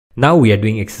Now we are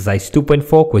doing exercise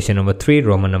 2.4, question number 3,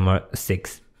 Roman number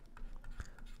 6.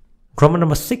 Roman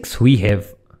number 6, we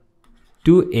have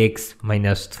 2x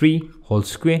minus 3 whole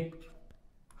square,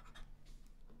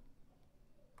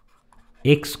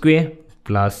 x square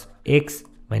plus x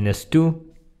minus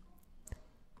 2,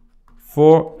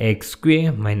 4x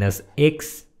square minus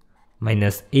x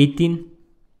minus 18,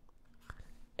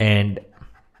 and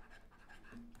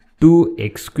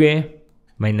 2x square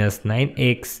minus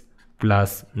 9x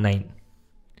plus 9.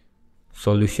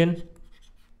 Solution.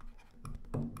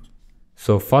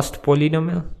 So first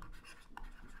polynomial.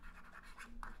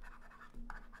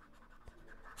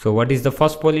 So what is the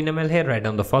first polynomial here? Write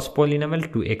down the first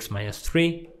polynomial, 2x minus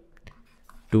 3,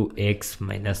 2x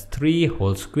minus 3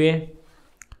 whole square,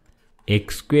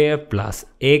 x square plus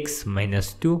x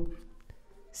minus 2.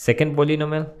 Second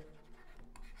polynomial.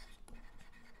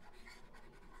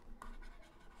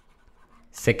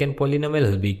 Second polynomial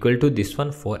will be equal to this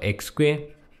one, 4x square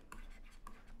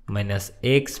minus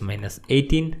x minus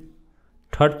 18.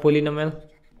 Third polynomial,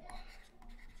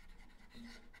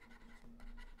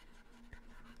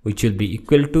 which will be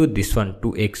equal to this one,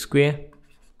 2x square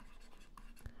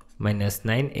minus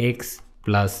 9x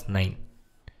plus 9.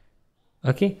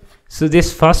 Okay, so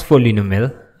this first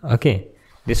polynomial,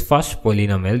 this first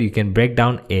polynomial you can break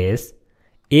down as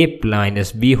a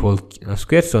minus b whole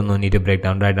square, so no need to break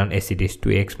down, write down as it is,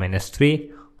 2x minus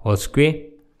 3 whole square,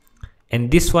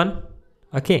 and this one,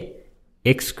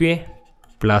 x square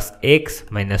plus x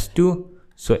minus 2,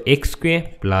 so x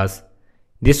square plus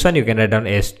this one you can write down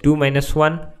as 2 minus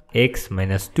 1 x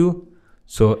minus 2,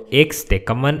 so x take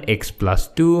common, x plus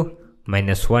 2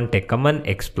 minus 1 take common,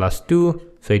 x plus 2,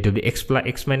 so it will be x plus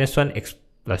x minus 1 x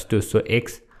plus 2, so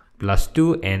x plus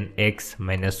 2 and x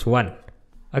minus 1.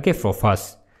 Okay, for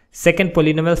first. Second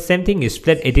polynomial, same thing, you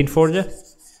split 18 4.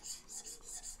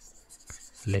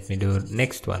 Let me do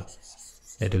next one.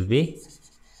 That will be,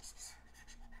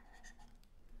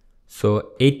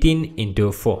 so 18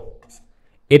 into 4.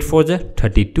 8 4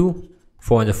 32,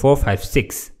 4 1 4 5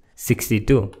 6,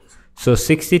 62. So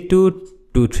 62,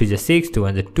 2 3 6, 2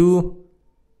 1 2,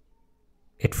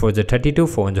 8 4 32,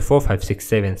 4 1 4 5 6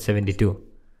 7, 72.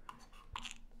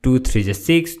 2 3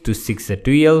 6, 2 6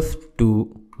 12,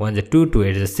 2 1 2, 2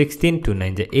 8 16, 2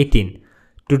 9 18,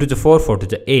 2 2 4, 4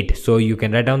 2 8. So you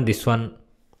can write down this one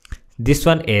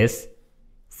as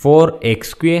 4x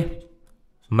square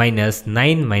minus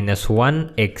 9 minus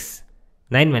 1x,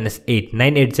 9 minus 8,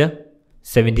 9 8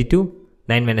 72,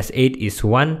 9 minus 8 is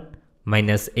 1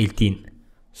 minus 18.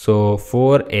 So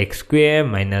 4x square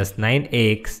minus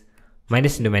 9x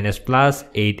minus into minus plus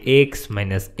 8x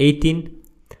minus 18.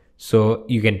 So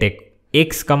you can take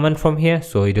x common from here,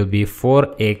 so it will be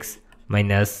 4x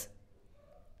minus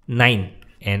 9,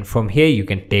 and from here you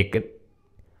can take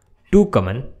 2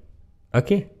 common.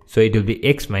 Okay, so it will be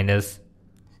x minus,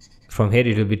 from here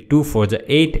it will be 2 4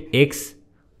 8, x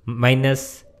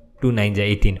minus 2 9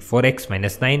 18, 4x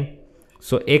minus 9,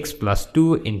 so x plus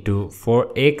 2 into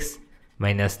 4x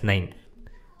minus 9.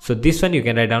 So this one you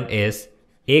can write down as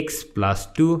x plus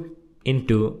 2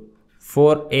 into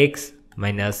 4x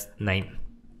minus 9.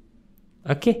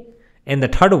 Okay, and the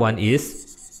third one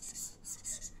is,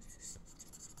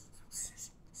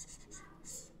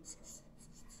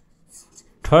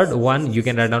 third one you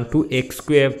can write down 2x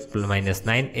square minus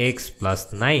 9x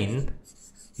plus 9.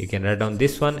 You can write down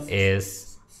this one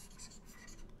as,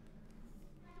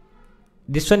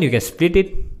 this one you can split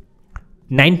it,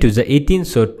 9 to the 18,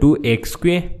 so 2x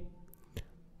square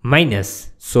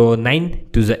minus, so 9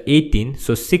 to the 18,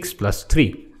 so 6 plus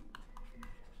 3,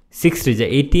 6 to the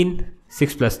 18,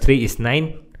 6 plus 3 is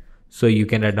 9, so you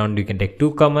can write down, you can take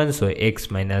 2 common, so x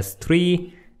minus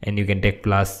 3, and you can take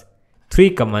plus 3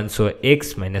 common, so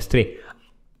x minus 3.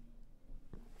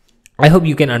 I hope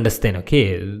you can understand.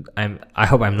 Okay, I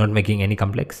hope I'm not making any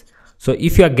complex. So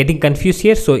if you are getting confused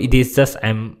here, so it is just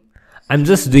I'm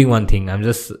just doing one thing, I'm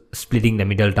just splitting the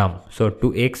middle term, so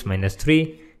 2x minus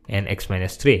 3 and x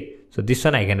minus 3. So this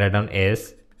one I can write down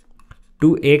as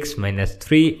 2x minus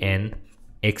 3 and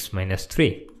x minus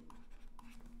 3.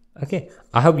 Okay,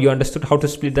 I hope you understood how to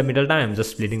split the middle term. I'm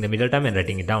just splitting the middle term and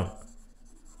writing it down.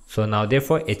 So now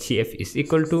therefore HCF is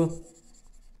equal to,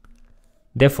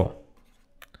 therefore,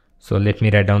 so let me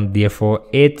write down, therefore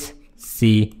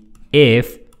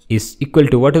HCF is equal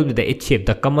to, what will be the HCF,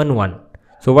 the common one.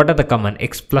 So what are the common?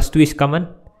 X plus 2 is common,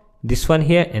 this one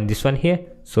here and this one here.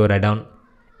 So write down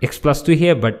x plus 2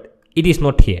 here, but it is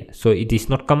not here, so it is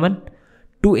not common.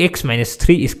 2x minus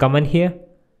 3 is common here.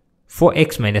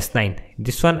 4x minus 9,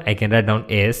 this one I can write down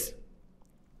as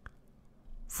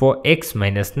 4x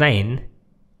minus 9.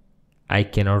 I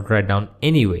cannot write down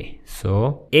anyway.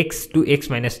 So x to x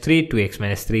minus 3 to x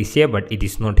minus 3 is here, but it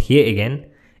is not here again.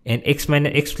 And x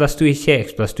plus 2 is here,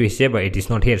 x plus 2 is here, but it is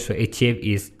not here. So HCF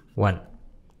is 1.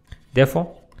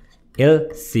 Therefore,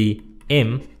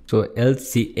 LCM. So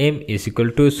LCM is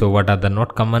equal to, so what are the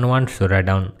not common ones? So write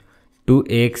down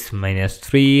 2x minus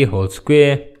 3 whole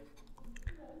square,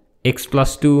 x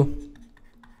plus 2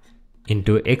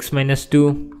 into x minus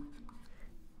 2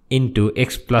 into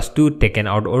x plus 2 taken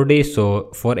out already. So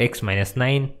 4x minus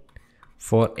 9,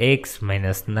 4x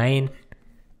minus 9,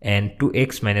 and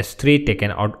 2x minus 3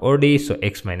 taken out already. So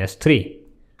x minus 3.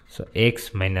 So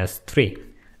x minus 3.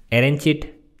 Arrange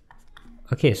it.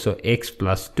 Okay, so x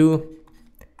plus 2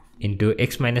 into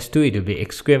x minus 2, it will be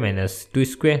x square minus 2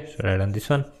 square. So write down this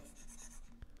one.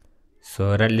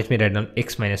 So let me write down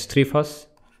x minus 3 first.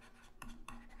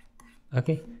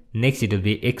 Okay, next it will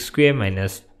be x square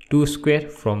minus 2 square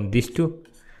from these two.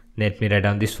 Let me write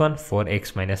down this one,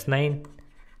 4x minus 9,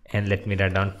 and let me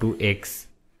write down 2x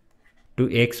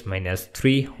minus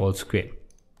 3 whole square.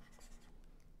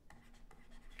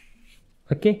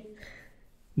 Okay,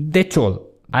 that's all.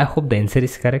 I hope the answer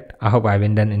is correct. I hope I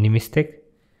haven't done any mistake.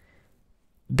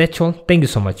 That's all. Thank you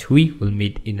so much. We will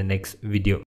meet in the next video.